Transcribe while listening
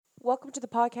welcome to the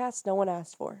podcast no one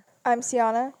asked for. I'm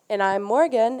Sienna. And I'm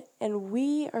Morgan, and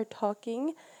we are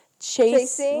talking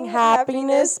Chasing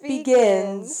Happiness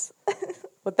Begins.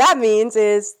 What that means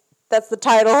is that's the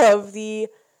title of the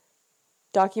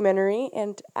documentary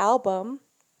and album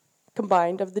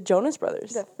combined of the Jonas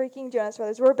Brothers. The freaking Jonas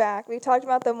Brothers. We're back. We've talked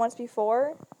about them once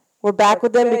before. We're back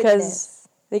with them because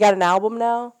they got an album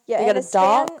now. Yeah, they got a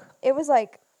doc. It was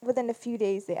like within a few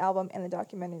days the album and the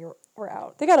documentary were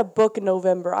out. They got a book in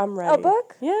November. I'm ready. A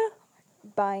book? Yeah.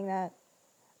 Buying that.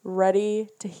 Ready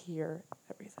to hear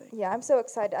everything. Yeah, I'm so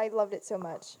excited. I loved it so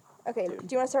much. Okay, Do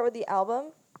you want to start with the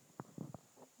album?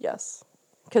 Yes.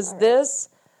 Because this,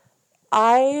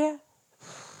 I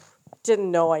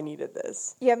didn't know I needed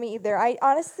this. Yeah, me either. I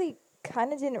honestly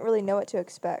kind of didn't really know what to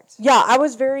expect. Yeah, I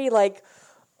was very like,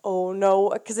 oh no.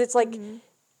 Because it's like,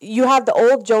 you have the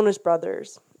old Jonas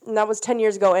Brothers. And that was 10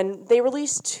 years ago. And they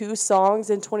released 2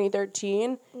 songs in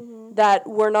 2013 that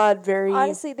were not very...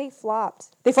 Honestly, they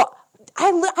flopped.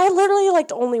 I literally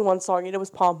liked only one song, and it was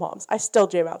Pom Poms. I still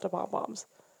jam out to Pom Poms.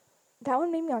 That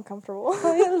one made me uncomfortable. It was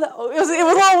a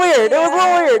little weird. It was a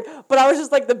little weird. But I was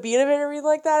just like the beat of it and everything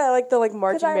like that. I like the like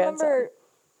marching band. Because I remember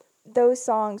those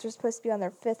songs were supposed to be on their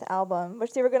 5th album,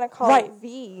 which they were going to call it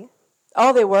V.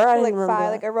 Oh, they were? I didn't remember 5, that.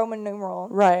 like a Roman numeral.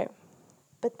 Right.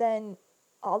 But then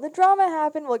all the drama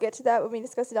happened. We'll get to that when we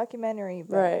discuss the documentary.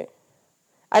 But right.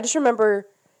 I just remember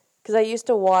because I used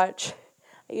to watch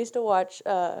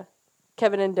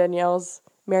Kevin and Danielle's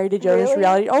Married to Jonas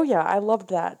reality. Oh yeah, I loved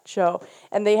that show.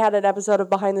 And they had an episode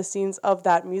of behind the scenes of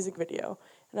that music video.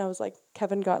 And I was like,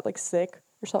 Kevin got like sick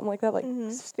or something like that, like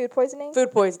food poisoning.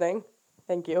 Food poisoning.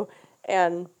 Thank you.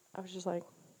 And I was just like,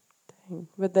 dang.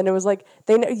 But then it was like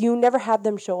you never had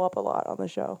them show up a lot on the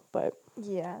show, but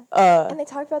yeah. And they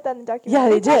talked about that in the documentary. Yeah,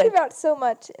 they did. Talked about so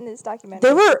much in this documentary.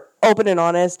 They were open and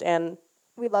honest, and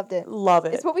we loved it. Love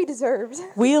it. It's what we deserved.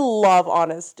 We love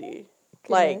honesty. Goodness.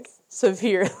 Like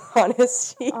severe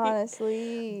honesty.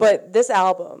 Honestly. But this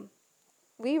album,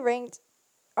 we ranked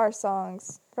our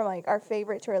songs from like our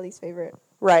favorite to our least favorite.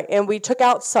 Right, and we took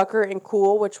out Sucker and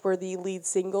Cool, which were the lead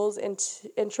singles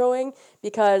introing,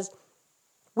 because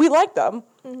we like them.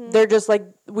 They're just like,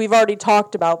 we've already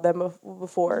talked about them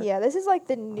before. Yeah, this is like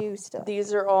the new stuff.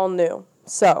 These are all new.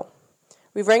 So,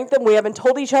 we've ranked them. We haven't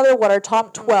told each other what our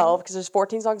top 12, because there's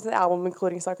 14 songs in the album,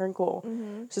 including Sucker and Cool.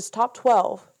 So it's top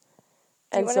 12.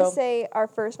 Do you want to say our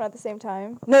first one at the same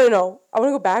time? No. I want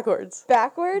to go backwards.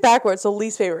 Backwards? Backwards, so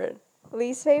least favorite.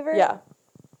 Least favorite? Yeah.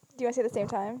 Do you want to say at the same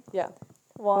time? Yeah.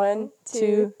 1,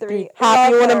 2, 3.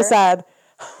 Happy when I'm sad.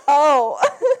 Oh.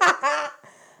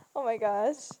 Oh my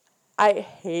gosh. I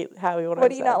hate Happy when I'm sad.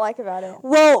 What do you not like about it?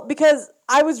 Well, because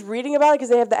I was reading about it because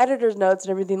they have the editor's notes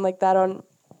and everything like that on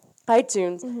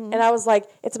iTunes. And I was like,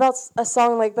 it's about a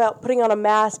song like about putting on a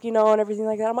mask, and everything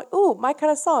like that. I'm like, ooh, my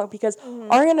kind of song. Because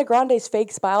Ariana Grande's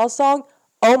Fake Smile song,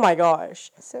 oh my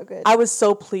gosh. So good. I was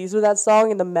so pleased with that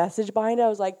song and the message behind it. I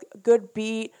was like, good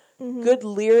beat, good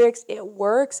lyrics, it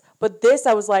works. But this,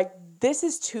 I was like, this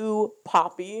is too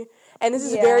poppy. And this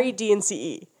is very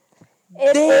DNCE.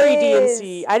 Very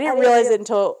DNC. I didn't realize it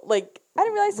until, like, I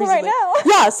didn't realize it right now.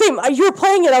 Yeah, same. You were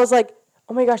playing it. I was like,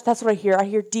 oh my gosh, that's what I hear. I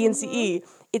hear DNCE.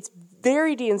 It's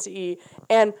very DNCE.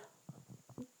 And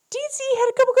DNCE had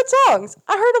a couple good songs.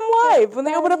 I heard them live when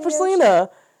they opened up for Selena.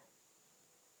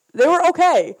 They were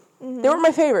okay. They weren't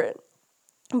my favorite.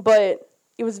 But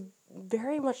it was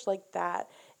very much like that.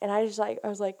 And I was like,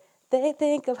 they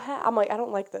think of I'm like, I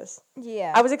don't like this.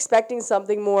 Yeah. I was expecting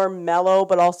something more mellow,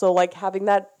 but also, like, having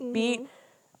that beat.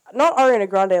 Not Ariana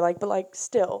Grande, but, like,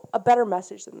 still a better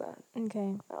message than that.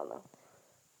 Okay. I don't know.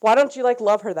 Why don't you, like,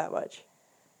 love her that much?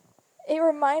 It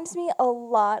reminds me a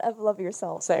lot of Love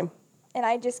Yourself. Same. And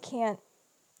I just can't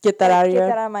get that out of your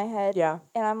head. Get that out of my head. Yeah.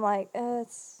 And I'm like,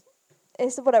 it's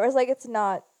whatever. It's like, it's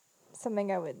not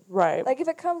something I would. Right. Like, if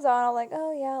it comes on, I'm like,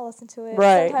 oh, yeah, I'll listen to it.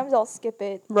 Right. Sometimes I'll skip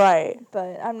it. Right.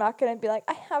 But I'm not going to be like,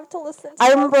 I have to listen to it. I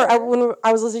remember when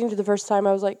I was listening to the first time,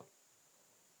 I was like,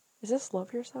 is this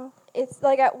Love Yourself? It's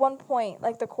like at one point,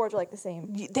 like the chords are like the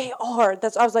same. They are.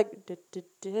 I was like,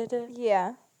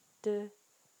 yeah. I'm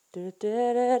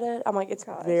like, it's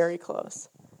very close.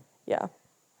 Yeah.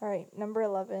 All right, number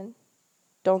 11.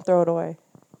 Don't Throw It Away.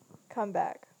 Come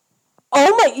Back.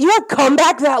 Oh my, you have Come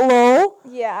Back that low?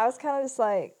 Yeah, I was kind of just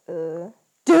like,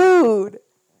 Dude,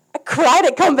 I cried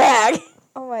at Come Back.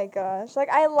 Oh my gosh. Like,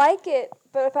 I like it,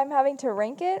 but if I'm having to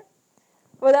rank it,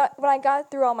 when I got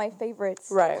through all my favorites,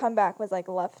 right. Come Back was like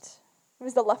left. It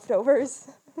was the leftovers.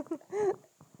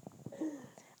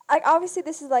 Like, obviously,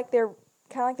 this is like their,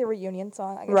 kind of like their reunion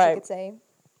song, I guess you could say.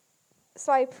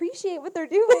 So I appreciate what they're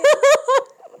doing.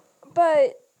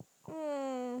 But,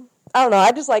 I don't know,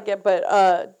 I just like it,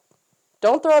 but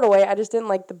Don't throw it away. I just didn't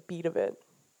like the beat of it.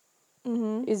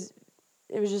 Mm-hmm.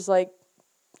 It was just like,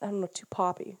 I don't know, too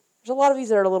poppy. There's a lot of these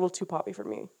that are a little too poppy for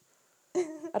me.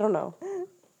 I don't know.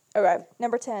 Okay.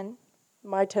 Number 10.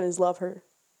 My 10 is Love Her.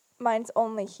 Mine's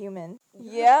Only Human.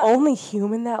 Yeah. Only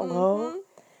Human that low?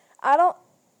 I don't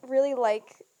really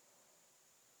like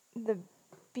the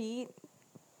beat.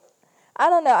 I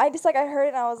don't know. I heard it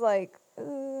and I was like,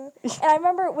 and I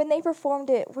remember when they performed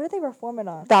it, what did they perform it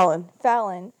on?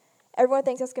 Fallon. Everyone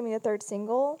thinks that's going to be the third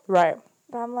single. Right.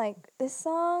 But I'm like, this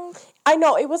song? I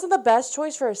know, it wasn't the best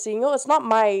choice for a single. It's not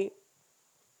my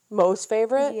most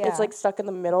favorite. Yeah. It's like stuck in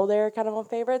the middle there, kind of on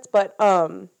favorites. But,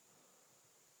 because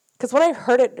when I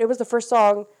heard it, it was the first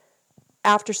song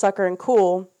after Sucker and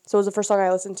Cool. So it was the first song I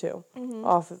listened to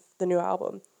off of the new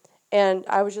album. And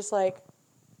I was just like,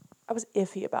 I was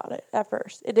iffy about it at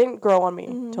first. It didn't grow on me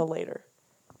until later.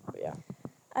 But yeah.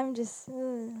 I'm just...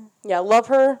 Yeah, Love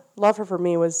Her. Love Her for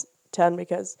me was 10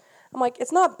 because I'm like,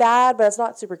 it's not bad, but it's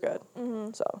not super good.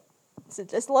 So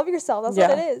just love yourself. That's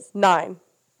what it is. 9.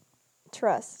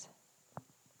 Trust.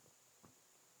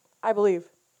 I Believe.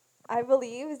 I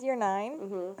Believe is your 9?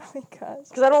 Mm-hmm. Oh my gosh.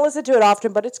 Because I don't listen to it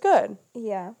often, but it's good.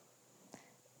 Yeah.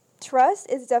 Trust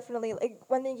is definitely, like,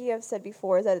 one thing you have said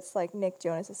before is that it's like Nick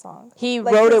Jonas' song. He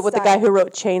like wrote his it with style. the guy who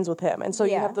wrote Chains with him. And so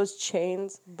you Yeah. have those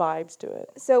Chains vibes to it.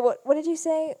 So what did you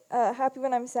say? Happy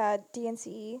When I'm Sad,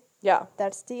 DNCE. Yeah.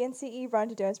 That's DNCE, Brian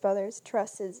to Jonas Brothers.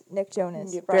 Trust is Nick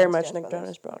Jonas. Yeah, Brian very to much Nick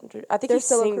Brothers. Jonas Brothers. I think Their he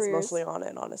solo sings careers. mostly on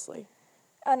it, honestly.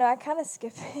 Oh, no, I kind of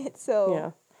skip it. So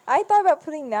Yeah. I thought about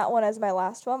putting that one as my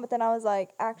last one, but then I was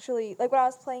like, actually, like when I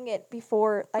was playing it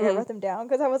before I wrote them down,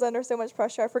 because I was under so much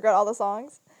pressure, I forgot all the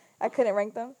songs. I couldn't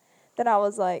rank them. Then I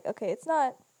was like, okay, it's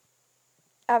not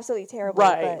absolutely terrible,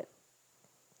 Right.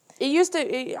 but I used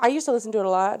to listen to it a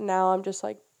lot, and now I'm just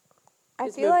like, I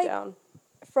it's feel moved like down.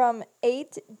 from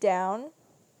 8 down,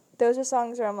 those are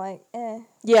songs where I'm like,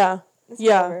 Yeah. this is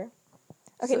Yeah. whatever.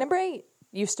 Okay, So- number 8,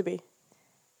 Used to be.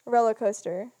 Roller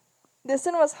Coaster. This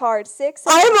one was hard. 6,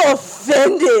 I'm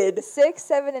offended. 6,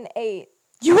 7, and 8.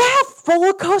 You have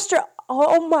Roller Coaster.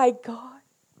 Oh my God.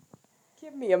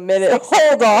 Give me a minute. 6, Hold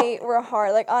 7, and on. 8 were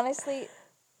hard. Like, honestly,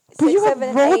 But 6, you have 7,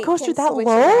 and Roller 8 Coaster can that switch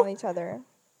low? around each other.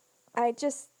 I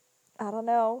don't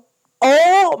know.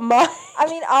 Oh my. I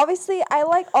mean, obviously, I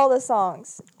like all the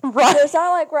songs. Right. So it's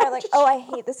not like where I'm like, oh, I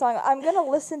hate this song. I'm going to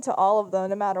listen to all of them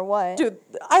no matter what. Dude,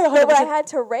 But when I had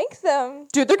to rank them,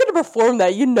 Dude, they're gonna perform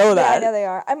that. You know yeah, that. I know they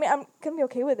are. I mean, I'm going to be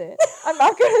okay with it. I'm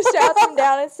not going to shout them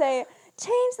down and say,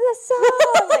 change the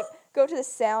song. Like, go to the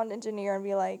sound engineer and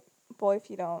be like, boy,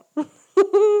 if you don't.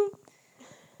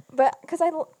 But, because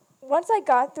once I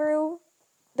got through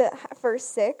the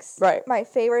first 6, Right. my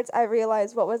favorites, I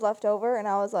realized what was left over, and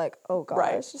I was like, oh, gosh.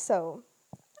 Right. So,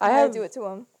 I I had have to do it to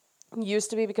him. used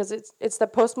to be because it's the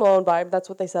Post Malone vibe. That's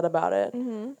what they said about it.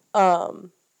 Mm-hmm.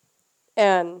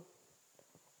 And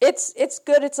it's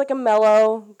good. It's like a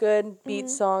mellow, good beat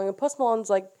song. And Post Malone's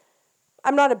like,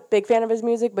 I'm not a big fan of his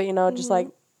music, but just like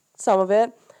some of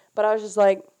it. But I was just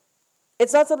like,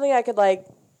 it's not something I could like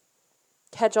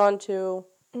catch on to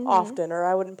often, or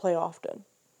I wouldn't play often.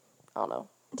 I don't know.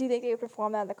 Do you think they would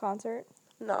perform that at the concert?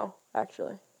 No,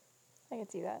 actually. I can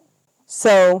see that.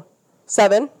 So,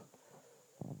 7,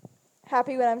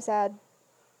 Happy When I'm Sad.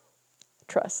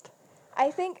 Trust.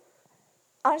 I think,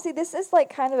 honestly, this is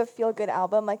like kind of a feel-good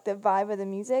album, like the vibe of the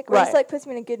music. Where Right. it just like puts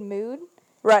me in a good mood.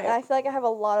 Right. And I feel like I have a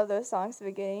lot of those songs at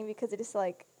the beginning because it just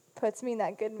like puts me in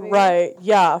that good mood. Right.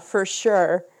 Yeah, for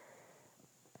sure.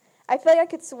 I feel like I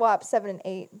could swap 7 and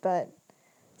 8, but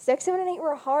 6, 7, and 8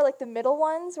 were hard. Like the middle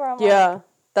ones where I'm Yeah.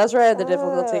 That's where I had the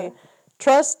difficulty. Ugh.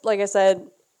 Trust, like I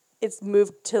said, it's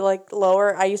moved to like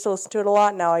lower. I used to listen to it a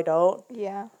lot. Now I don't. like,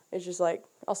 yeah. It's just like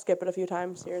I'll skip it a few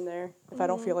times here and there if I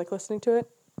don't feel like listening to it.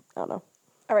 I don't know.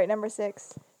 All right, number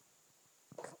 6.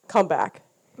 Come back.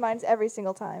 Mine's Every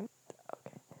Single Time.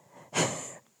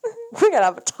 We gotta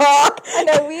have a talk. I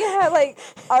know, we had like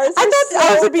ours. I were thought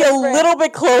ours so would be different. a little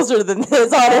bit closer than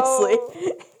this, honestly.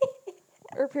 No.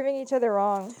 We're proving each other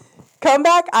wrong.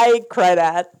 Comeback, I cried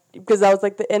at because that was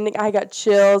like the ending. I got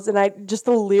chills, and just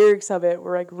the lyrics of it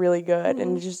were like really good,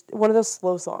 and it's just one of those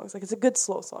slow songs. Like it's a good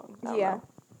slow song. I don't Yeah. know.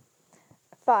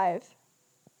 5.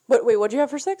 Wait, what'd you have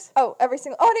for 6? Oh, every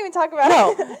single. Oh, I didn't even talk about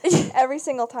No. it. Every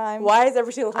single time. Why is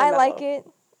every single time? I that like low? it.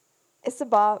 It's a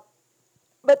bop.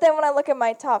 But then when I look at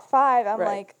my top 5, I'm Right.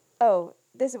 like, oh,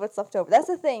 this is what's left over. That's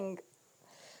the thing.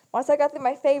 Once I got through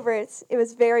my favorites, it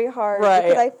was very hard Right.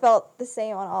 because I felt the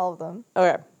same on all of them.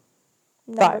 Okay.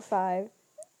 Number 5. 5.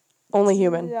 Only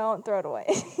Human. Don't throw it away.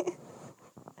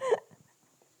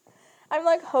 I'm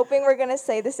like hoping we're gonna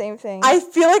say the same thing. I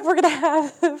feel like we're gonna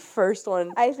have the first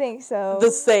one I think so.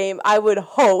 the same. I would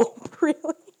hope.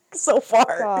 Really? So far.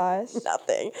 Gosh.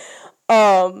 Nothing.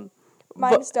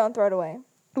 Mine's Don't Throw It Away.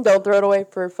 Don't throw it away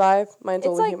for 5. Mine's It's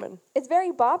Only like, Human. it's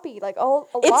very boppy. Like, a lot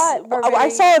I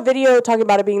saw a video talking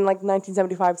about it being like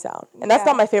 1975 sound. And that's Yeah.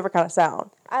 not my favorite kind of sound.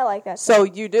 I like that. So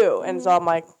you do. And so I'm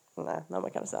like, nah, not my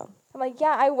kind of sound. I'm like,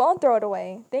 yeah, I won't throw it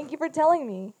away. Thank you for telling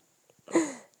me.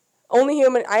 Only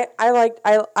Human,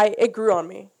 it grew on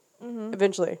me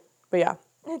eventually. But yeah,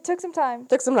 It took some time.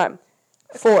 took some time.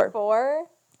 4, 4,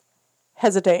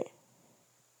 Hesitate.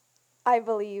 I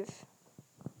Believe.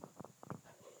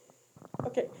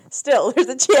 Okay, still, there's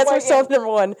a chance we're still Morgan. number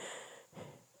 1.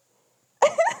 None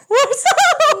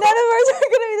of ours are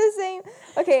gonna be the same.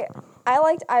 Okay, I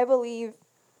liked I Believe,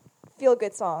 feel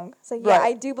good song. So yeah, Right.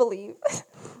 I do believe.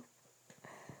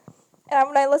 And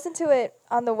when I listened to it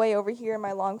on the way over here in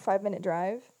my long 5-minute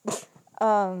drive,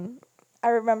 I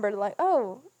remembered like,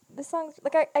 oh, this song's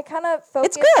like I kind of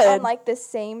focused good. on like the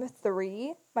same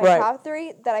 3, my Right. top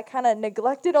 3, that I kind of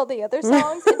neglected all the other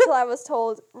songs until I was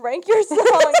told rank your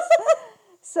songs.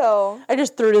 So I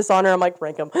just threw this on her. I'm like,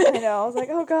 rank them. I know I was like,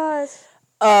 oh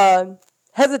gosh.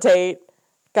 Hesitate.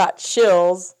 Got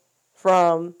chills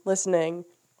from listening.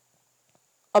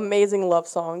 Amazing love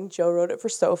song. Joe wrote it for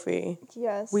Sophie.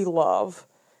 Yes. We love.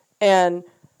 And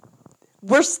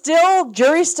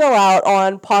jury's still out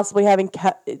on possibly having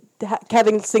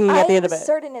Kevin singing at the end of I'm it.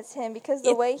 certain it's him because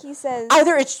the way he says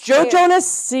Either it's Joe Yeah. Jonas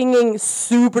singing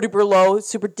super duper low,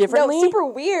 super differently. no, super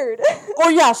weird. Or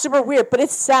yeah, super weird, but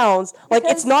it sounds like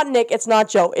Because- it's not Nick, it's not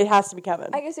Joe. It has to be Kevin.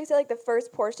 I guess you say like the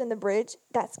first portion, the bridge,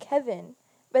 that's Kevin,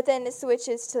 but then it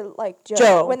switches to like Joe,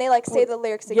 Joe. when they like say the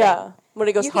lyrics again. Yeah, when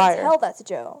it goes you higher. can tell that's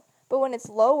Joe, but when it's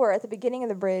lower at the beginning of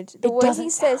the bridge, the It way doesn't he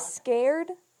says sound- scared,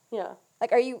 Yeah.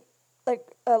 like are you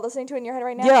like listening to it in your head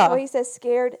right now? Yeah. The way he says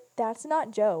scared, that's not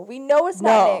Joe. We know it's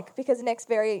not No. Nick because Nick's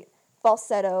very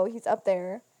falsetto. He's up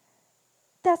there.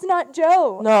 That's not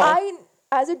Joe. No. I,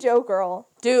 as a Joe girl,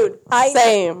 Dude, I-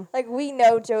 same. like we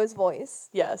know Joe's voice.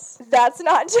 Yes. That's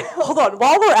not Joe. Hold on,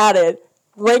 while we're at it,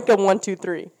 rank them 1, 2,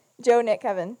 3. Joe, Nick,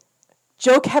 Kevin.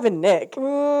 Joe, Kevin, Nick. Dude,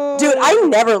 I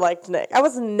never liked Nick. I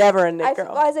was never a Nick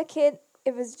girl. As a kid,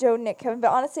 it was Joe, Nick, Kevin.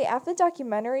 But honestly, after the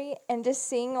documentary and just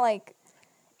seeing like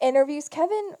interviews,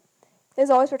 Kevin is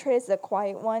always portrayed as the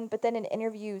quiet one. But then in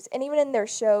interviews and even in their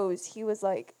shows, he was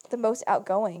like the most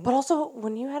outgoing. But also,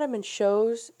 when you had him in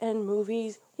shows and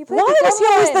movies, He played why the was he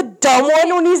dumb always one. the dumb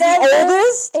one when he's Never- the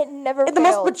oldest? It never And the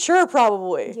most failed. mature,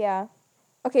 probably. Yeah.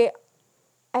 Okay,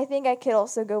 I think I could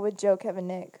also go with Joe, Kevin,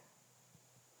 Nick.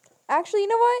 Actually, you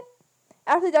know what?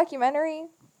 After the documentary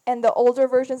and the older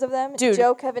versions of them, Dude.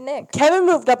 Joe, Kevin, Nick. Kevin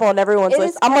moved up on everyone's It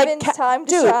list. is I'm Kevin's like, time to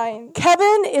dude, shine.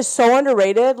 Kevin is so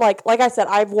underrated. Like I said,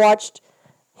 I've watched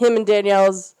him and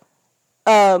Danielle's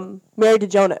Married to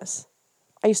Jonas.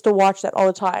 I used to watch that all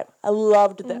the time. I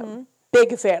loved them. Mm-hmm.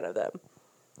 Big fan of them.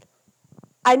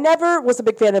 I never was a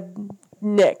big fan of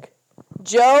Nick.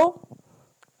 Joe,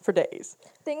 for days.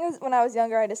 Thing is, when I was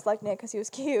younger, I disliked Nick because he was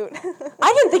cute.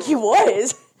 I didn't think he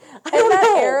was. I In don't that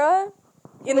know. era,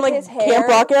 In with like his Camp hair.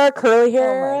 Rock era, curly hair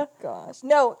oh era. my gosh.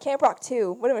 No, Camp Rock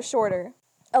 2, when it was shorter.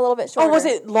 A little bit shorter. Oh, was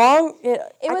it long? It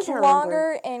I was can't remember.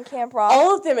 longer in Camp Rock.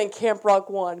 All of them in Camp Rock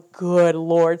 1. Good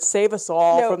Lord, save us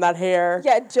all No. from that hair.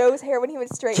 Yeah, Joe's hair when he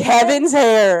would straighten it. Kevin's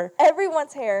hair.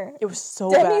 Everyone's hair. It was so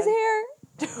Demi's bad. hair.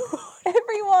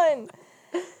 Everyone.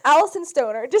 Allison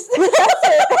Stoner. Just that's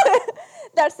it.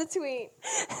 That's the tweet.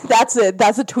 That's it.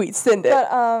 That's a tweet. Send it.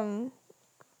 But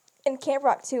in Camp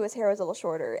Rock 2, his hair was a little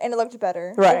shorter and it looked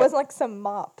better. Right. It wasn't like some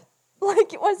mop.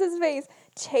 Like, what's his face?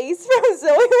 Chase from Zoe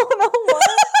 101.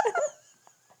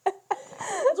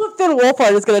 That's what Finn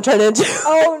Wolfhard is going to turn into.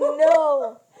 Oh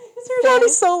no. His hair's already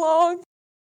so long.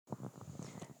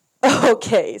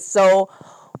 Okay, so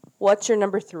what's your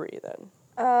number 3 then?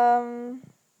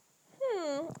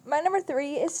 My number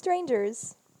 3 is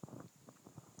Strangers.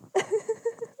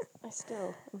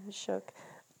 I'm shook.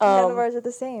 None of ours are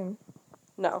the same.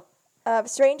 No.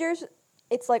 Strangers,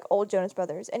 it's like old Jonas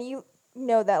Brothers, and you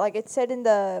know that. Like, it's said in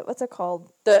the, what's it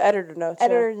called? The editor notes. yeah.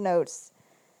 Editor notes.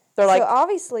 They're like, so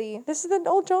obviously, this is the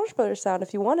old Jonas Brothers sound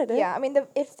if you wanted it. yeah, I mean,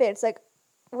 it fits. Like,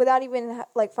 without even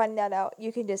like finding that out,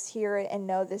 you can just hear it and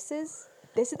know this is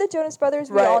the Jonas Brothers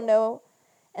we Right. all know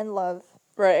and love.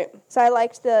 Right. So I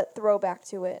liked the throwback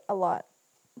to it a lot.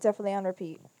 Definitely on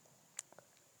repeat.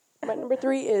 My number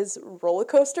 3 is Roller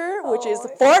Coaster, which is Oh.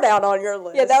 far down on your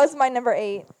list. Yeah, that was my number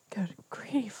 8. Good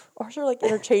grief. Ours are like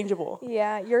interchangeable.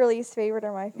 Yeah, your least favorite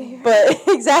are my favorite. But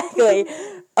exactly.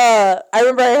 I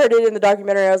remember I heard it in the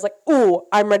documentary. I was like, ooh,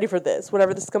 I'm ready for this.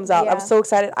 Whenever this comes out. I was Yeah. so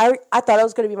excited. I thought it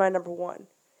was going to be my number 1.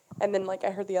 And then like I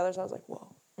heard the others. I was like, whoa.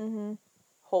 Mm-hmm.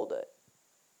 Hold it.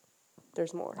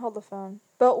 There's more. Hold the phone.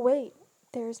 But wait,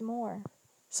 There's more.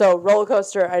 So Roller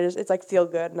Coaster, it's like feel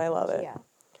good and I love it. Yeah.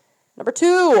 Number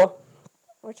 2,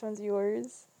 Which one's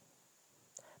yours?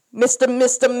 Mr.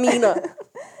 Mina.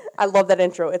 I love that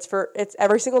intro. It's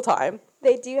every single time.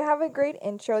 They do have a great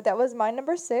intro. That was my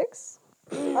number 6.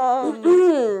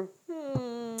 Hmm.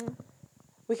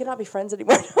 We cannot be friends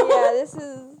anymore. Yeah, this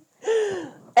is...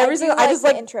 Every single, I just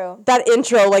like intro. that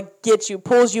intro, like gets you,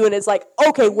 pulls you, and it's like,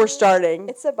 okay, we're starting.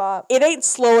 It's a bop. It ain't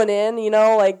slowing in,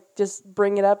 like just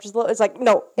bring it up, just a little. It's like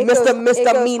no, It Mr.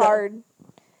 goes Mina. hard.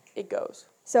 It goes.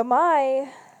 So my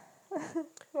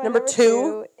number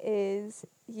 2 is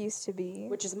Used to Be,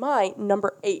 which is my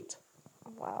number 8.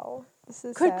 Wow, this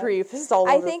is Good sad. grief, this is all.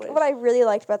 I over think the place. what I really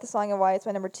liked about the song and why it's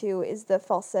my number 2 is the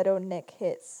falsetto Nick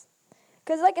hits,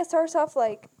 because like it starts off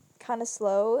like kind of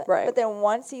slow, right? But then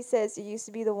once he says "You used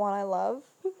to be the one I love,"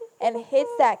 and hits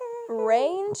that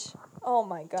range, oh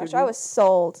my gosh, Dude, I was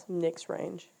sold. Nick's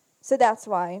range. So that's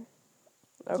why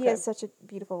Okay. he has such a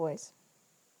beautiful voice.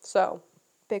 So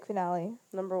Big finale.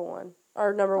 number 1.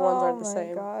 Our number ones aren't the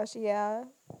same. Oh my gosh, yeah.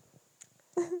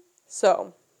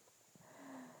 So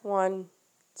 1,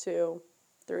 2,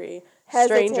 3.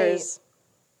 Hesitate. Strangers.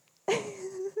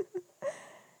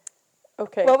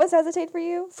 Okay. What was Hesitate for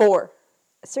you? 4.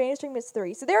 Strangers Dream is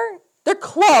 3. So they're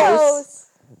close.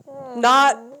 close.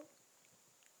 Not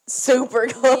super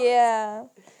close. Yeah.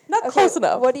 Not Okay, close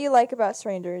enough. What do you like about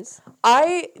Strangers?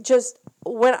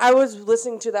 When I was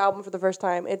listening to the album for the first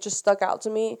time, it just stuck out to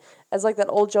me as like that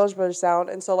old Jonas Brothers sound.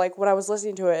 And so like when I was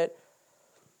listening to it,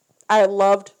 I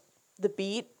loved the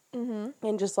beat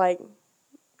and just like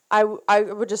I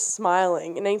was just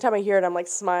smiling. And anytime I hear it, I'm like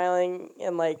smiling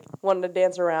and like wanting to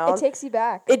dance around. It takes you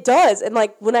back. It does. And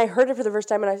like when I heard it for the first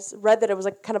time and I read that it was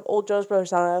like kind of old Jonas Brothers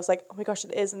sound, I was like, oh my gosh,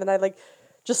 it is. And then I like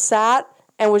just sat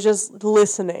and was just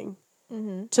listening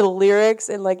to the lyrics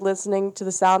and like listening to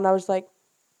the sound. And I was like,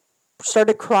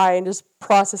 started to cry and just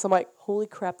process. I'm like, holy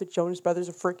crap, the Jonas Brothers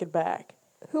are freaking back.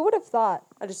 Who would have thought?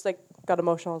 I just like got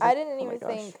emotional. I Like, didn't oh my even gosh.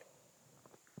 think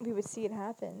we would see it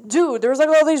happen. Dude, there was like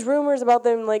all these rumors about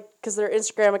them, like, because their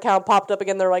Instagram account popped up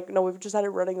again. They're like, no, we've just had it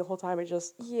running the whole time. It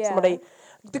just, the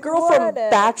girl from Whatever.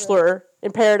 Bachelor,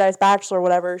 in Paradise Bachelor,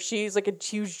 whatever, she's like a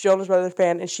huge Jonas Brothers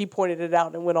fan, and she pointed it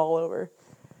out and went all over.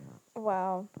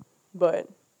 Wow. But,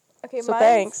 Okay, so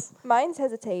thanks. Mine's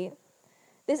Hesitate.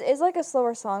 This is like a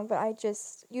slower song, but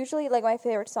usually like my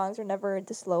favorite songs are never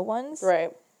the slow ones.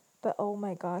 Right. But oh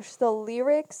my gosh, the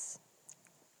lyrics.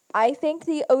 I thank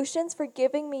the oceans for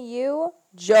giving me you.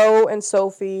 Joe and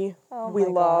Sophie, Oh we my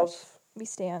love. gosh. We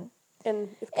stand. And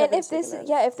if, And Kevin's if this, singing it.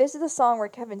 yeah, if this is the song where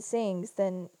Kevin sings,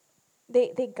 then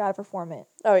they gotta perform it.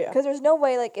 Oh, yeah. Because there's no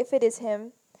way, like, if it is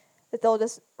him, that they'll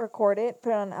just record it, put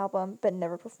it on an album, but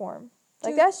never perform.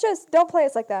 Like, Dude. that's just, don't play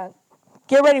us like that.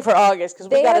 Get ready for August, because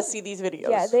we They got to have- see these videos.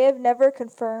 Yeah, they have never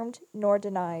confirmed nor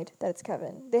denied that it's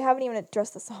Kevin. They haven't even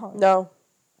addressed the song. No.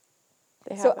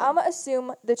 They So haven't. I'm going to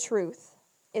assume the truth.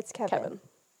 It's Kevin.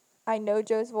 I know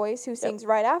Joe's voice, who sings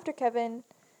right after Kevin,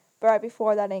 but right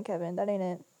before, that ain't Kevin. That ain't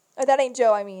it. Or that ain't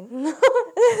Joe, I mean.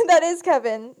 That is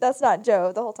Kevin. That's not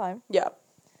Joe the whole time. Yeah.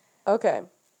 Okay.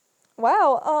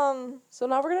 Wow. So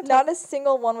now we're going to Not a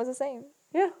single one was the same.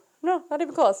 Yeah. No, not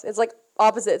even close. It's like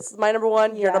opposites. My number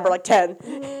 1, your Yeah. number like 10.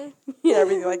 Mm-hmm.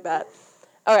 Everything like that.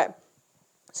 Okay.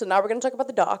 So now we're going to talk about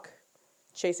the doc,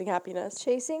 Chasing Happiness.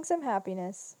 Chasing Some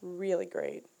Happiness. Really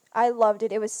great. I loved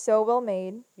it. It was so well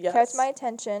made. Yes. Kept my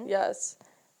attention. Yes.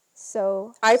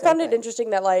 So I so found it good. interesting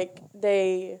that like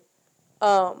they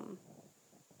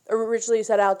originally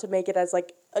set out to make it as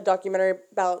like a documentary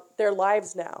about their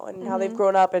lives now and how they've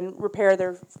grown up and repair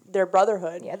their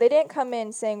brotherhood. Yeah, they didn't come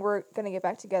in saying we're gonna get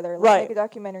back together. Let's Right. make a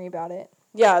documentary about it.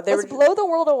 Yeah, they Let's were blow the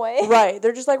world away. right.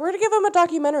 They're just like, we're gonna give them a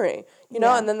documentary, you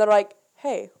know, Yeah. and then they're like,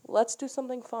 hey, let's do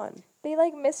something fun. They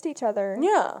like missed each other.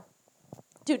 Yeah.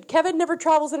 Dude, Kevin never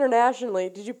travels internationally.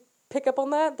 Did you pick up on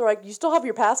that? They're like, you still have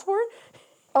your passport?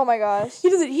 Oh my gosh. He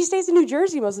doesn't. He stays in New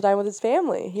Jersey most of the time with his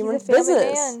family. He He's runs a family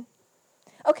business. man.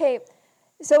 Okay,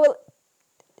 so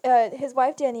his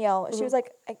wife Danielle, she was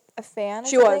like a fan. Or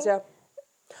She was, something?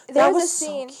 yeah. There That was was a so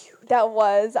scene cute. that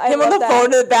was I Him on love the that. phone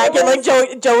in the back, It and like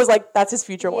was- Joe was like, "That's his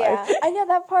future Yeah, wife." I know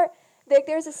that part. Like,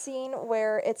 there's a scene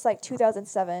where it's like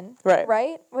 2007. Right.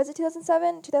 Right? Was it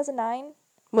 2007? 2009?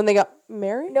 When they got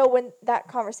married, No, when that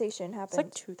conversation happened. it's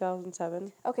like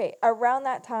 2007. Okay, around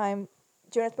that time,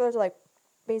 Jonas Brothers are like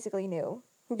basically new.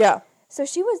 Yeah, So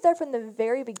she was there from the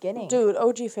very beginning. dude,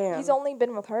 OG fan. He's only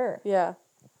been with her. yeah,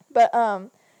 But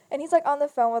and he's like on the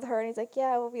phone with her and he's like,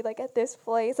 yeah, we'll be like at this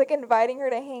place, like inviting her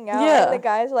to hang out. Yeah. And the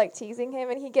guys are like teasing him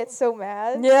and he gets so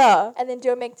mad. yeah, And then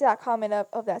Joe makes that comment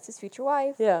of that's his future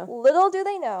wife. Yeah. Little do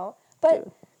they know. But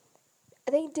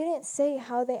they didn't say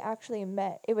how they actually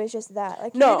met. It was just that.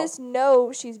 Like, No. you just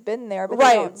know she's been there, but they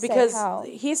Right, don't because say how.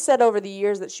 he said over the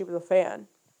years that she was a fan.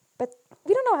 But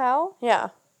we don't know how. Yeah.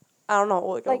 I don't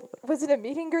know. Like, was it a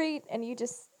meet and greet and you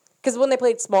just... Because when they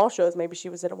played small shows, maybe she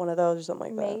was at one of those or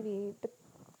something like that. Maybe. But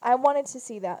I wanted to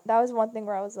see that. That was one thing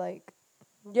where I was like,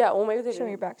 Yeah, well, maybe they show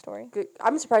me your didn't. backstory.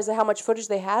 I'm surprised at how much footage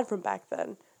they had from back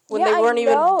then. When Yeah, they weren't I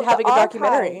even know, having the a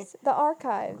documentary. archives, The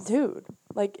archives. Dude,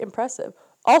 like, impressive.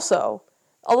 Also,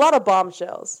 a lot of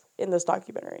bombshells in this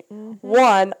documentary. Mm-hmm.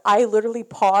 One, I literally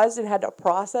paused and had to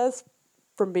process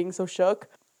from being so shook.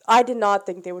 I did not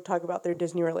think they would talk about their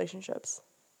Disney relationships.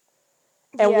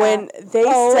 And Yeah. when they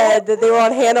said that they were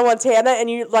on Hannah Montana, and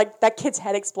you, like, that kid's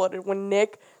head exploded when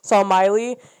Nick saw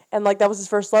Miley, and, like, that was his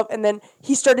first love, and then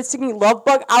he started singing Love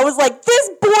Bug. I was like, this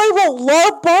boy wrote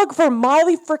Love Bug for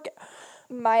Miley frickin'.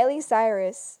 Miley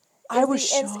Cyrus I was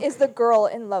shocked. is the girl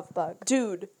in Love Bug.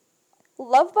 Dude.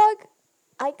 Love Bug?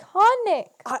 Iconic.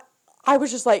 I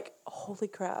was just like, holy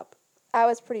crap. I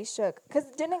was pretty shook. Because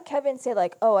didn't Kevin say,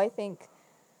 like, oh, I think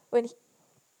when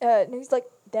he's like,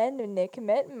 then Nick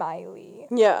met Miley.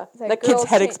 Yeah. Like, that kid's girls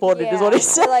head cha- exploded is yeah. what he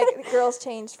said. Like, the girls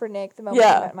changed for Nick the moment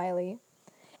Yeah. he met Miley.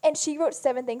 And she wrote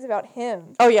 7 things about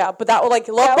him. Oh, yeah. But that, like,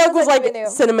 Love That Bug was, wasn't like, even new.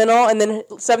 sentimental, and then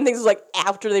 7 Things was, like,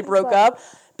 after they broke like- up.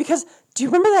 Because, do you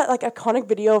remember that, like, iconic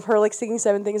video of her, like, singing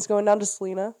 7 Things going down to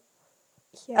Selena?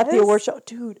 At the Yes. award show?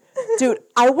 Dude,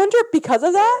 I wonder, because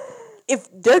of that, if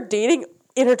they're dating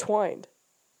intertwined.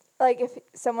 Like, if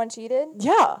someone cheated?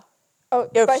 Yeah. Oh,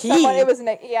 If by he- someone, it was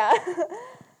Nick. Yeah.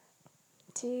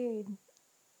 Dude.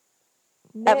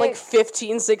 At, like, Nick-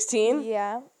 15, 16?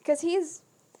 Yeah. Because he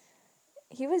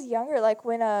was younger, like,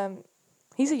 when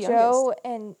He's a youngest.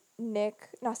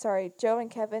 Joe and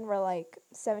Kevin were, like,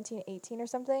 17, 18 or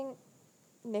something.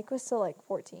 Nick was still, like,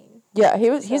 14. Yeah,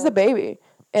 he's So- the baby.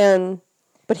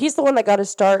 But he's the one that got his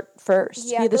start first.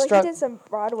 Yeah, he but, like, struck. he did some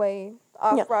Broadway, Yeah.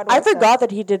 off-Broadway I forgot stuff.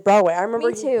 that he did Broadway. I remember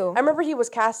Me too. I remember he was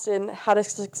cast in How to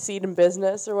Succeed in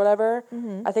Business or whatever.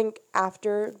 Mm-hmm. I think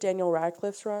after Daniel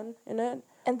Radcliffe's run in it.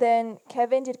 And then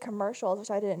Kevin did commercials,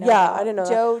 which I didn't know Yeah, about. I didn't know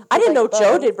Joe that. I didn't know like,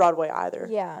 Joe both. did Broadway either.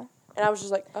 Yeah. And I was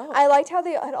just like, oh. I liked how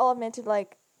they had all admitted,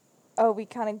 like, oh, we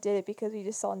kind of did it because we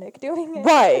just saw Nick doing it.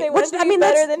 Right. And they Which, wanted to I be mean,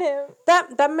 better that's- than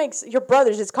him. that makes your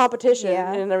brothers, it's competition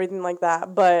Yeah. and everything like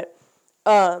that. But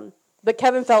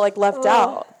Kevin felt like left Ugh.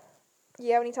 out.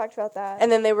 Yeah, when he talked about that.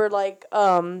 And then they were like,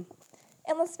 And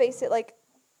let's face it, like,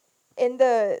 in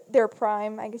their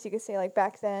prime, I guess you could say, like,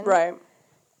 back then, right.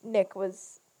 Nick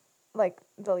was, like,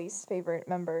 the least favorite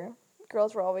member.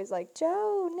 Girls were always like,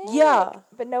 Joe, Nick. Yeah.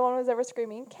 But no one was ever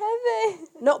screaming, Kevin.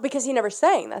 No, because he never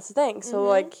sang. That's the thing. So,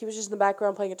 like, he was just in the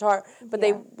background playing guitar. But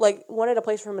they, Yeah. like, wanted a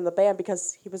place for him in the band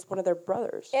because he was one of their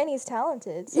brothers. And he's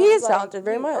talented. So He it's is talented,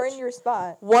 very you much. earn your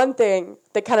spot. One thing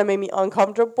that kind of made me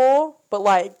uncomfortable, but,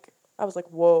 like, I was like,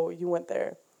 whoa, you went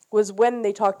there, was when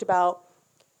they talked about,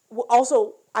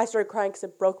 also, I started crying because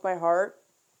it broke my heart,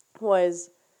 was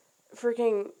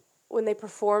freaking, when they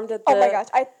performed at the... Oh my gosh,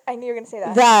 I knew you were going to say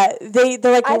that.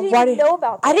 They're like, I well, didn't why even know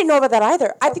about I didn't this. know about that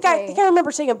either. I think Okay. I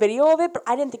remember seeing a video of it, but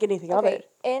I didn't think anything of it.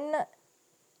 Do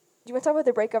you want to talk about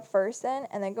the breakup first then,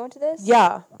 and then go into this?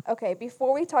 Yeah. Okay,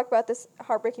 before we talk about this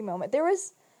heartbreaking moment, there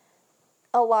was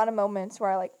a lot of moments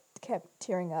where I, like, kept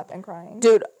tearing up and crying.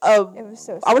 Dude, It was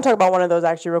so sad. I want to talk about one of those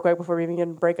actually real quick before we even get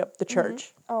into break up. The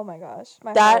church. Oh my gosh.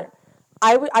 My That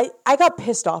heart. I got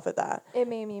pissed off at that It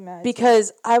made me mad.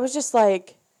 because I was just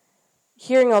like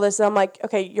hearing all this and I'm like,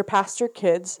 okay, you're pastor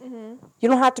kids. You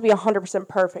don't have to be 100%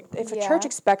 perfect. If a Yeah. church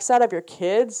expects that of your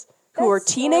kids who are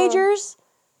That's, teenagers,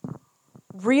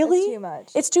 really? It's too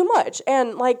much. It's too much.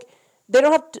 And like they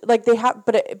don't have to, like they have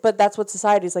but that's what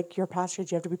society is like. You're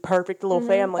pastors, you have to be perfect, a little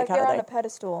family like, kind they're of on a thing.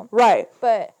 pedestal. Right.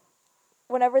 But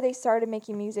whenever they started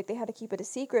making music, they had to keep it a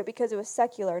secret because it was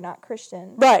secular, not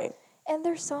Christian. Right. And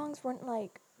their songs weren't,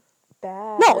 like,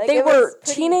 bad. No, Like, they it was were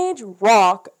pretty- teenage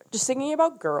rock, just singing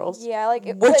about girls. Yeah, like...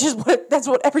 That's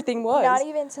what everything was. Not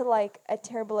even to, like, a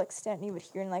terrible extent you would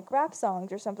hear in, like, rap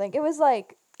songs or something. It was,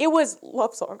 like... It was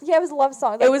love songs. Yeah, it was love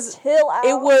songs. Like, It was chill out.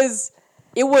 It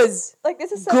was Like,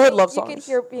 this is good something love you could songs.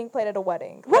 hear being played at a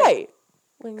wedding. Like, right.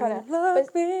 When kinda, you love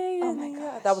but- me. oh my and-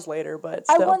 gosh. That was later, but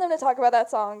I still. want them to talk about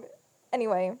that song.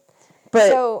 Anyway. But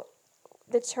So,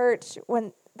 the church,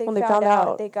 when they found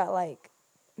out, they got, like,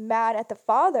 mad at the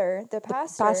father, the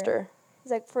pastor.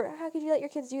 He's like, how could you let your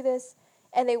kids do this?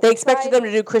 And they expected them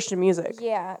to do Christian music.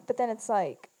 Yeah, but then it's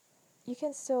like, you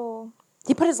can still...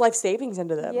 He put his life savings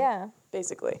into them. Yeah.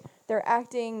 Basically. They're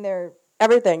acting, they're...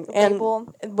 Everything.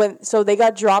 label. And so they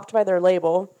got dropped by their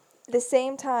label The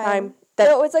same time... that-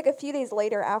 no, it was like a few days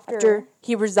later after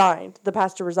he resigned. The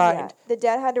pastor resigned. Yeah, the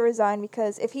dad had to resign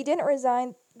because if he didn't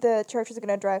resign, the church was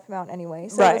gonna drive him out anyway.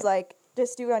 So it Right. was like,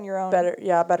 just do it on your own. better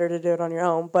to do it on your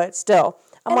own. But still,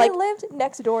 I'm And like, they lived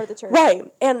next door to the church.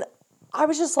 right. And I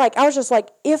was just like,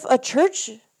 if the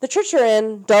church you're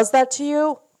in does that to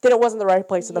you, then it wasn't the right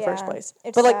place in the first Yeah, place.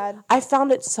 it's But like, sad. I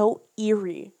found it so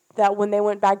eerie that when they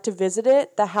went back to visit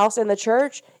it, the house and the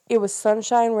church, it was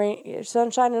sunshine,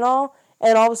 and all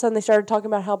of a sudden they started talking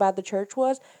about how bad the church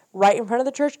was. Right in front of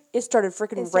the church, it started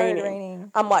freaking It started raining.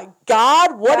 raining. I'm like,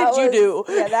 God, what That did you was-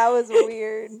 do? Yeah, that was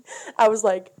weird. I was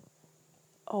like,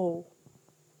 oh.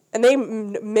 And they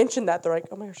mentioned that. They're like,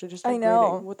 oh my gosh, it just started I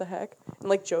know. raining. What the heck? And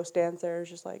like Joe stands there, is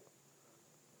just like,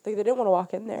 they didn't want to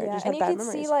walk in there. Yeah, Just and had you bad could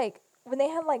memories. see like when they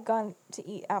had like gone to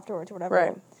eat afterwards or whatever.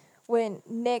 Right. When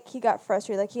Nick, he got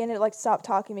frustrated, like he ended up like stopped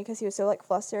talking because he was so like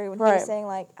flustered when he Right. was saying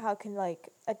like, how can like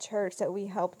a church that we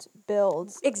helped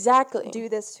build Exactly. do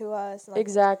this to us? And, like,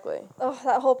 Exactly. oh,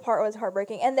 that whole part was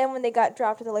heartbreaking. And then when they got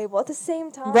dropped at the label at the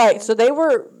same time. Right. So they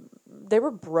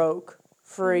were broke,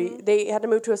 free. Mm-hmm. They had to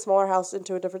move to a smaller house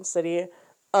into a different city.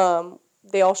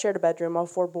 They all shared a bedroom, all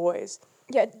 4 boys.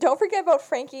 Yeah, don't forget about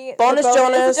Frankie. the Bonus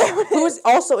Jonas, Jonas. who is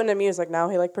also into music now.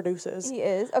 He like produces. He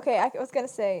is. Okay, I was gonna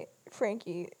say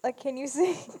Frankie. Like, can you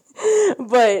sing?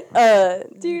 But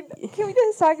Dude, can we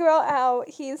just talk about how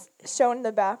he's shown in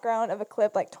the background of a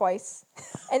clip like twice,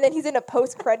 and then he's in a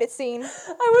post-credit scene?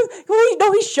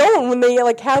 he's shown when they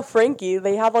like have Frankie.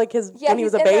 They have like his Yeah, when he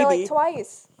was a he's in there, baby. like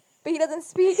twice, but he doesn't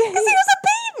speak. Because he was a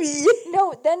baby.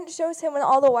 No, then it shows him when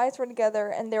all the wives were together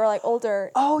and they were like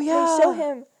older. Oh, yeah. They show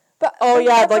him. But Oh, they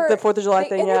yeah, like never- the 4th of July they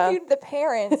thing, yeah. interviewed the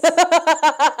parents.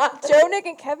 Joe, Nick,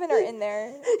 and Kevin are in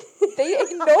there. They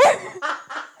ignore.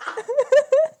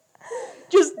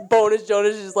 Just Bonus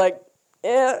Jonas is just like,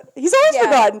 he's almost Yeah.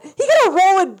 forgotten. He got a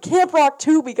role in Camp Rock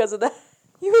 2 because of that.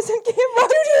 He was in Camp Rock.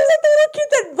 Dude, he was like the little kid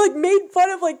that like made fun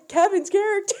of like Kevin's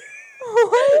character.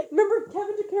 What? Remember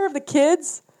Kevin took care of the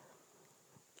kids?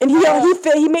 And he made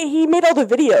all the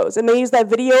videos, and they used that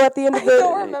video at the end of I the.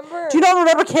 don't remember. Do you not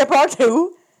remember Camp Rock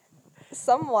 2?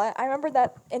 Somewhat. I remember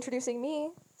that introducing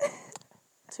me.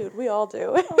 Dude, we all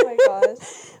do. Oh my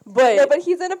gosh. But, No, but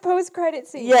he's in a post-credit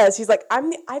scene. yes, he's like, I've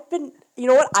been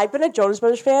a Jonas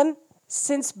Brothers fan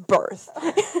since birth.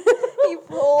 He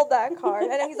pulled that card,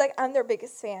 and then he's like, "I'm their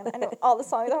biggest fan." I know all the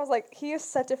songs. I was like, he is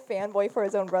such a fanboy for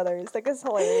his own brothers. Like, it's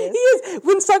hilarious. He is.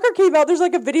 When Sucker came out, there's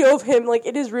like a video of him like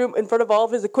in his room in front of all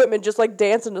of his equipment, just like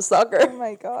dancing to Oh Sucker.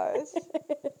 my gosh.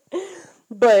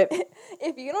 But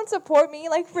If you don't support me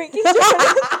like Frankie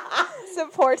Jonas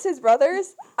supports his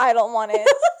brothers, I don't want it.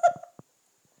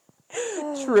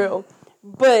 true.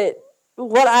 But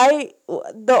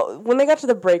when they got to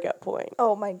the breakup point,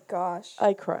 Oh my gosh.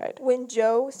 I cried. When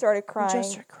Joe started crying,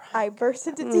 started crying. I burst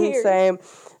into tears. Same.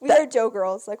 We are Joe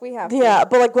girls. Like, we have to. Yeah,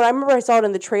 but like when I remember I saw it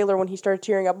in the trailer when he started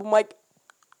tearing up, I'm like,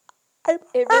 I'm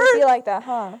It hurt. really be like that,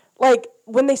 huh? Like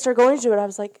when they started going into it, I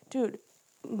was like, dude,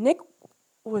 Nick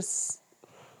was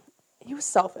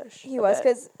selfish. He a was, bit.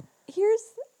 because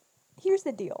here's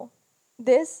the deal.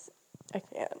 This, I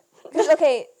can't. because,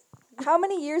 okay, how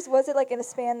many years was it, like, in a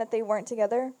span that they weren't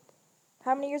together?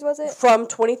 How many years was it? From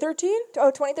 2013, Oh,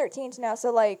 2013 to now,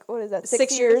 so, like, what is that,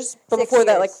 6 years. But 6 before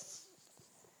that, like years.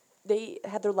 they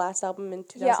had their last album in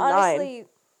 2009. Yeah, honestly,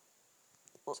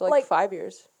 so like like- 5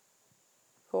 years.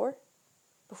 4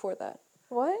 before that.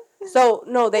 what? So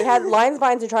no, they had Lions,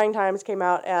 Vines, and Trying Times came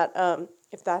out at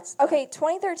if that's Okay,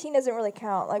 2013 doesn't really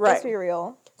count. Like, Right. let's be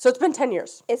real. So it's been 10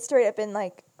 years. It's straight up been,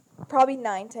 like, probably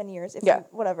 9-10 years, if Yeah.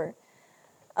 whatever.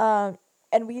 And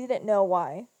we didn't know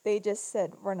why. They just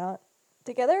said, we're not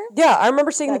together. Yeah, I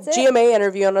remember seeing the That's it. GMA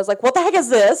interview and I was like, "What the heck is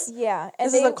this? Yeah. And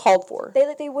This isn't called for."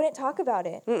 they wouldn't talk about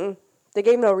it. They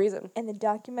gave no reason. And the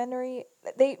documentary,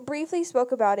 they briefly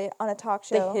spoke about it on a talk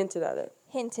show. They hinted at it.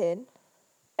 Hinted.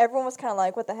 Everyone was kind of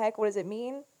like, what the heck? What does it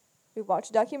mean? We watched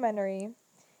a documentary.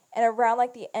 And around,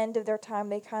 like, the end of their time,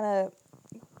 they kind of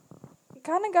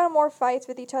got more fights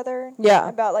with each other. Yeah.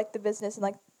 About, like, the business and,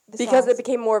 like, the Because songs. it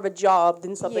became more of a job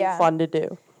than something Yeah. fun to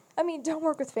do. I mean, don't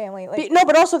work with family. Like, No,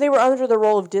 but also they were under the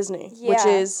role of Disney, which Yeah.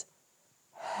 is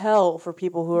hell for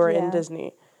people who are in Yeah.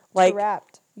 Disney. Like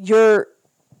trapped.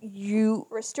 you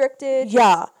Restricted.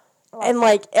 yeah. Lots And of-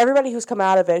 like everybody who's come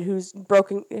out of it who's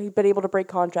been able to break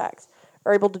contracts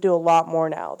are able to do a lot more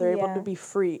now. They're able Yeah. to be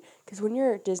free because when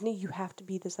you're at Disney, you have to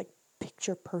be this like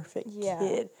picture perfect Yeah.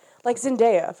 kid. Like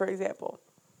Zendaya, for example.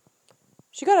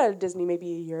 She got out of Disney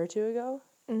maybe a year or two ago.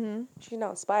 Mm-hmm. She's now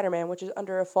in Spider-Man, which is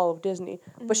under a fall of Disney.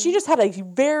 But she just had a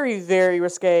very, very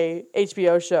risque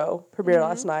HBO show premiere Mm-hmm.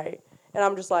 last night. And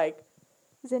I'm just like,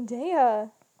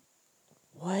 Zendaya.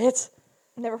 what?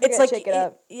 Never forget It's like Shake It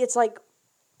Up. it's like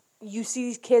you see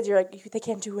these kids, you're like, they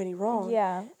can't do any wrong.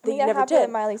 Yeah. I They think that never happened did. with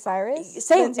Miley Cyrus.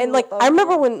 Same. Lindsay And, like, I Lohan.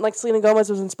 remember when, like, Selena Gomez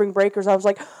was in Spring Breakers, I was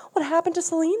like, what happened to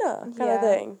Selena? Kind Yeah. of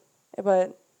thing.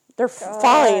 But they're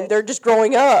fine. Gosh. They're just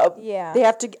growing up. Yeah. They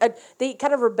have to, they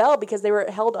kind of rebel because they were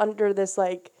held under this,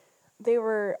 like, They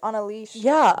were on a leash.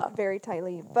 yeah. Very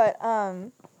tightly. But,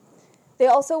 they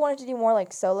also wanted to do more,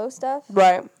 like, solo stuff.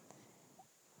 Right.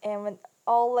 And when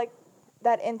all, like,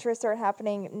 that interest started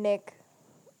happening, Nick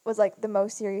was, like, the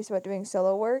most serious about doing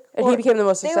solo work. And he became the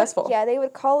most They would- successful. yeah, they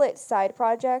would call it side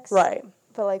projects. Right.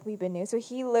 But, like, we've been new. So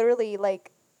he literally,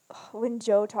 like, when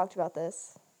Joe talked about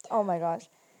this, oh my gosh.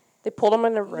 They pulled him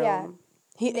in a room. Yeah.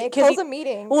 He, Nick 'cause calls he- a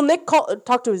meeting. Well, Nick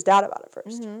talked to his dad about it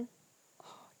 1st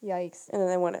Yikes. and then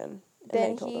they went in. And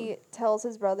Then they told he him, tells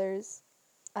his brothers,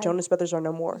 Jonas Brothers are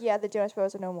no more. yeah, the Jonas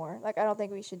Brothers are no more. Like, I don't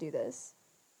think we should do this.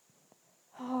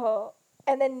 Oh.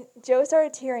 And then Joe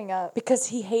started tearing up. Because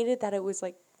he hated that it was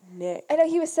like Nick. I know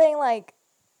he was saying, like,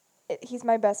 he's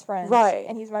my best friend. Right.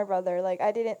 And he's my brother. Like,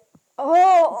 I didn't.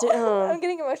 Oh, Damn. I'm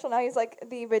getting emotional now. He's like,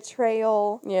 the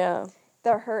betrayal, Yeah.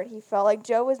 the hurt he felt. Like,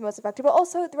 Joe was most affected. But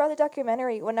also, throughout the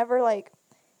documentary, whenever, like,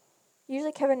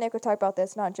 usually Kevin and Nick would talk about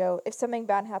this, not Joe. If something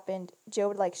bad happened, Joe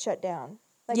would, like, shut down.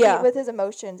 Like, Yeah. with his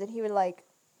emotions. And he would, like,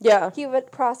 Yeah. he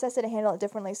would process it and handle it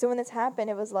differently. So when this happened,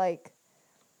 it was like,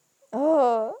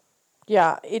 oh.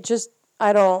 Yeah. It just,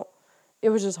 it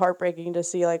was just heartbreaking to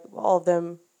see like all of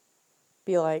them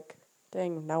be like,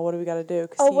 dang, now what do we got to do?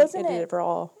 Because Oh, he wasn't did it- it for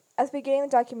all. At the beginning of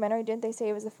the documentary, didn't they say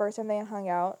it was the first time they hung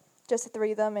out? Just the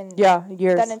three of them and Yeah.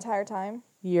 Years. that entire time?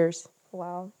 Years.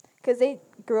 Wow. Because they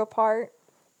grew apart,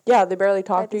 Yeah. They barely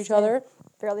talked At to the each same- other.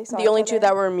 barely saw The each only other. two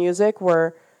that were in music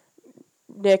were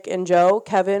Nick and Joe.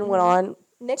 Kevin went on.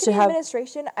 Nick to in the have-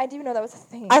 administration, I didn't even know that was a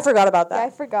thing. I forgot about that. Yeah, I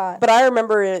forgot. But I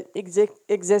remember it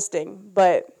existing.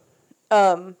 But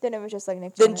then it was just like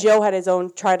Nick then Jonas. Joe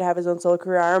had tried to have his own solo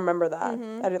career. I remember that.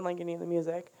 Mm-hmm. I didn't like any of the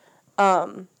music.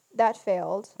 That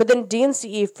failed. But then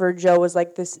DNCE for Joe was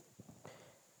like this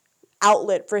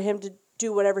outlet for him to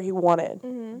do whatever he wanted.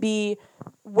 Mm-hmm.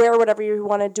 Wear whatever he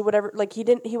wanted, do whatever. Like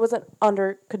he wasn't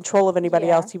under control of anybody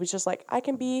Yeah. else. He was just like, I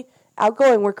can be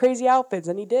outgoing, wear crazy outfits,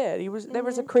 and he did. There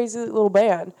was a crazy little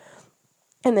band.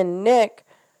 And then Nick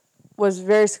was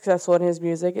very successful in his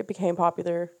music. It became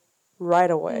popular right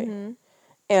away.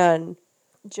 And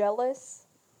Jealous.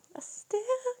 I still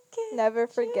can't. Never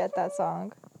forget that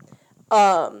song.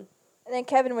 Um And then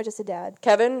Kevin was just a dad.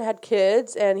 Kevin had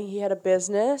kids and he had a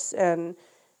business and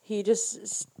he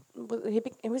just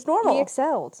it was normal. He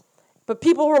excelled. But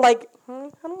people were like, I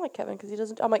don't like Kevin because he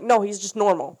doesn't. I'm like, no, he's just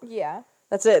normal. Yeah.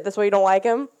 That's it. That's why you don't like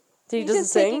him. He He's doesn't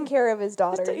just sing. taking care of his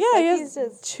daughters. Yeah, Like, he has he's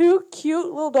just. two cute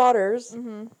little daughters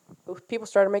who people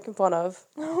started making fun of.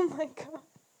 Oh my god.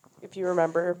 If you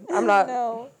remember, I'm not.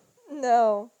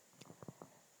 No.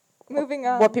 Moving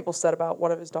on. What people said about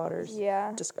one of his daughters.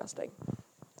 Yeah. Disgusting.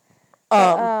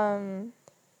 Um.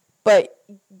 But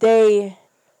they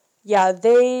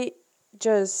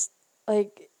just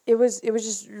like it was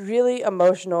just really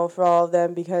emotional for all of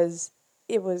them because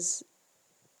it was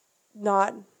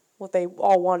not what they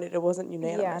all wanted. It wasn't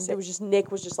unanimous. Yeah. It was just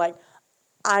Nick was just like,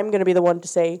 I'm gonna be the one to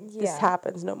say this Yeah.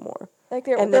 happens no more. Like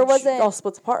there And then wasn't all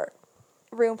splits apart.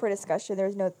 room for discussion. There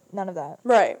was none of that.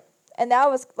 Right. And that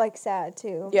was like sad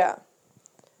too. Yeah.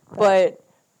 But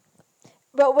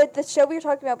But with the show we were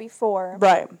talking about before,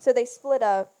 right. so they split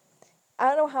up. I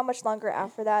don't know how much longer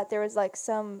after that. There was like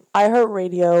some.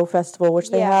 iHeartRadio Festival, which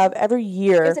they Yeah. have every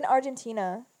year. It's in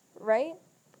Argentina, right?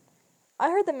 I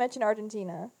heard them mention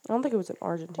Argentina. I don't think it was in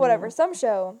Argentina. Whatever, some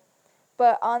show.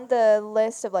 But on the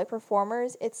list of like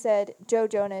performers, it said Joe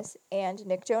Jonas and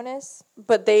Nick Jonas.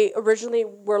 But they originally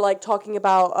were like talking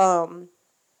about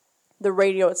the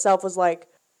radio itself was like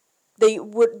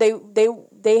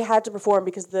they had to perform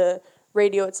because the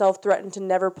radio itself threatened to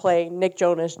never play Nick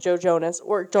Jonas, Joe Jonas,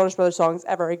 or Jonas Brothers songs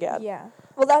ever again. Yeah.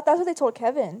 Well, that's what they told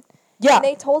Kevin. Yeah. And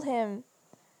they told him,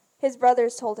 his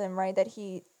brothers told him, right, that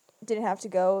he didn't have to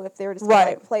go if they were just going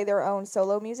Right. to like, play their own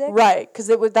solo music. Right, because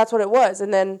that's what it was.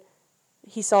 And then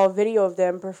he saw a video of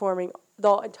them performing.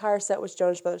 The entire set was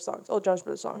Jonas Brothers songs, old Jonas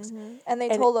Brothers songs. Mm-hmm. And they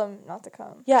And told him not to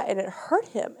come. Yeah, and it hurt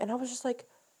him. And I was just like,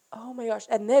 oh my gosh.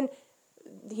 And then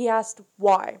he asked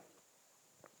why.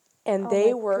 And Oh they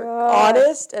my were gosh.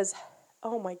 honest as,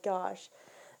 oh my gosh.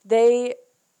 They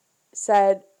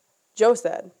said, Joe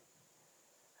said,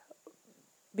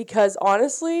 because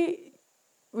honestly,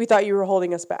 we thought you were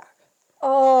holding us back.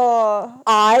 Oh.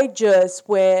 I just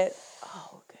went,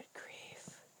 oh, good grief.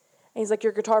 And he's like,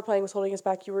 your guitar playing was holding us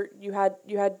back. You had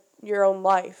your own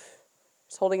life.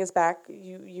 It's holding us back.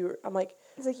 I'm like,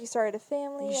 It's like you started a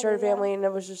family. you and started a then, yeah. family, and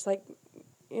it was just like,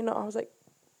 I was like,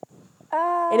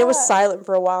 And it was silent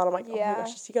for a while, and I'm like, oh Yeah. my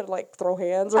gosh, is he gonna like throw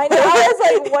hands? Or I know. I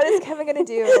was like, what is Kevin gonna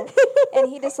do? And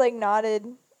he just like nodded.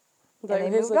 Like, and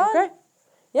he they was moved like, on. okay.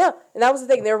 Yeah, and that was the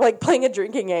thing. They were like playing a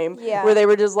drinking game. Yeah. Where they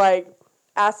were just like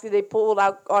asking. They pulled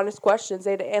out honest questions.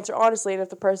 They had to answer honestly, and if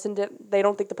the person didn't, they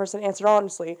don't think the person answered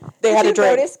honestly, they had to Did you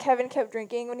drink. notice Kevin kept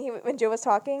drinking when Joe was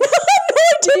talking? No,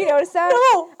 I Did you notice that?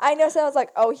 No. I noticed that. I was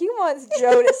like, oh, he wants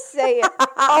Joe to say it.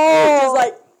 Just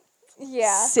like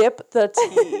Yeah. sip the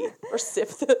tea or sip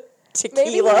the tequila.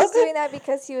 Maybe he was doing that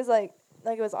because he was like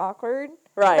it was awkward.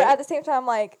 Right. But at the same time,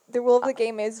 like, the rule of the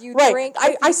game is you Right. drink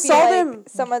I if you saw feel them- like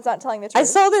someone's not telling the truth. I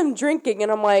saw them drinking,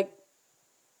 and I'm like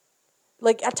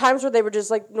at times where they were just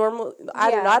like normal,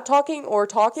 either Yeah. not talking or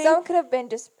talking. Some could have been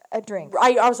just a drink.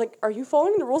 I was like, are you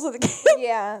following the rules of the game?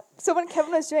 Yeah. So when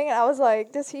Kevin was drinking, I was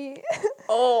like, does he...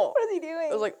 Oh. what is he doing?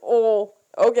 I was like, oh,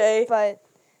 okay. But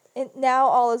now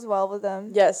all is well with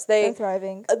them. Yes, They're they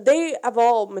thriving. have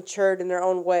all matured in their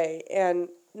own way, and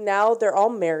now they're all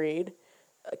married.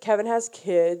 Kevin has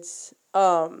kids,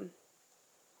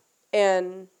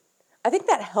 and I think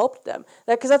that helped them.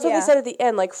 Because that's what Yeah. they said at the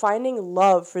end, like finding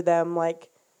love for them, like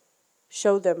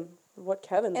showed them what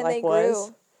Kevin's And life they was.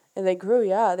 grew. And they grew,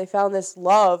 yeah. They found this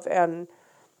love, and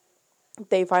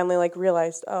they finally like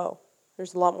realized, oh,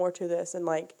 there's a lot more to this, and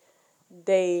like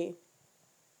they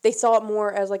saw it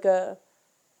more as like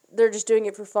they're just doing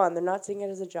it for fun. They're not seeing it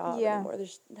as a job Yeah. anymore. They're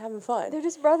just having fun. They're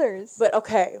just brothers. But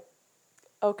okay.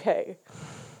 If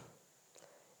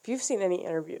you've seen any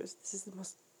interviews, this is the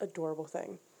most adorable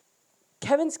thing.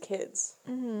 Kevin's kids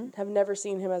have never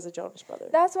seen him as a Jonas brother.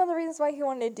 That's one of the reasons why he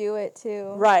wanted to do it,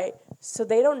 too. Right. So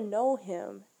they don't know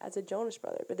him as a Jonas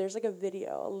brother. But there's like a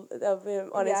video of him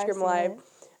on Yeah, I've Instagram seen Live it.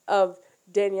 of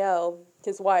Danielle,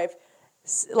 his wife,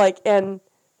 and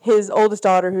his oldest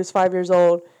daughter, who's 5 years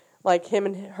old, like him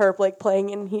and her like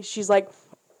playing, and she's like,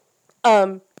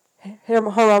 her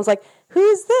mom's like, who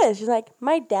is this? She's like,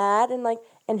 my dad,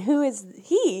 and who is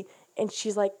he? And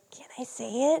she's like, can I say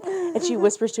it? And she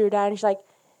whispers to her dad, and she's like,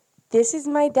 this is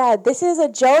my dad. This is a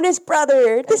Jonas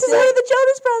brother. This is one of the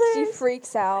Jonas brothers. She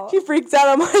freaks out. She freaks out.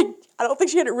 I'm like, I don't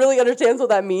think she really understands what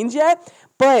that means yet.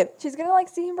 But She's going to, like,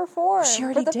 see him perform. She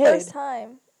already for the did. first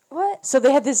time. What? so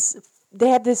they had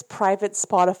this private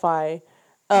Spotify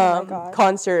Oh my gosh.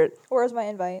 concert Where's my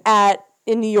invite?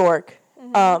 in New York.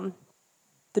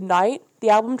 The night the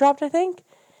album dropped, I think.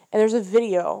 And there's a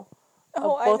video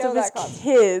Oh, of I both know of his that concert.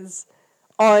 kids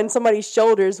on somebody's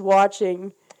shoulders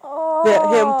watching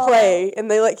Oh. him play, and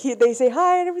they say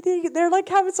hi and everything. They're like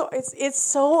having it's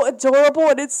so adorable,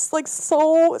 and it's like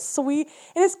so sweet.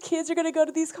 And his kids are gonna go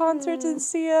to these concerts and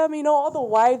see him. You know, all the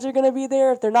wives are gonna be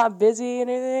there if they're not busy and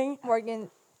anything. Morgan,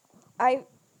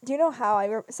 do you know how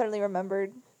I suddenly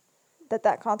remembered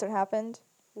that concert happened?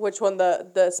 Which one,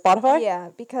 the Spotify? Yeah,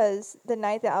 because the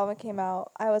night the album came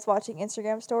out, I was watching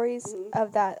Instagram stories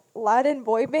of that Latin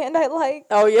boy band I liked,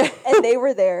 Oh yeah. and they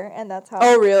were there, and that's how.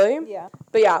 Oh really? Yeah,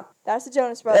 But yeah, that's the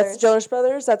Jonas Brothers. that's Jonas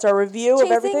Brothers. That's our review of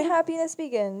Chasing everything. Happiness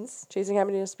Begins. Chasing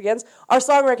Happiness Begins. Our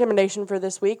song recommendation for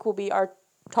this week will be our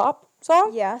top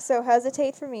song, Yeah, so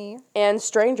Hesitate for me. and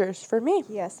Strangers for me.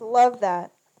 Yes, love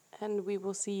that. And we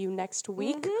will see you next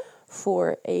week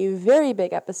for a very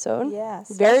big episode. Yeah,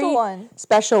 special very one.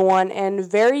 special one, and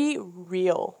very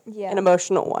real Yeah. and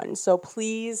emotional one. So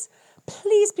please,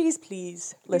 please, please,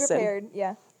 please Be listen prepared.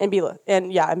 Yeah. and be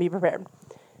prepared.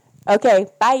 Okay,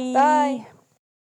 bye. Bye.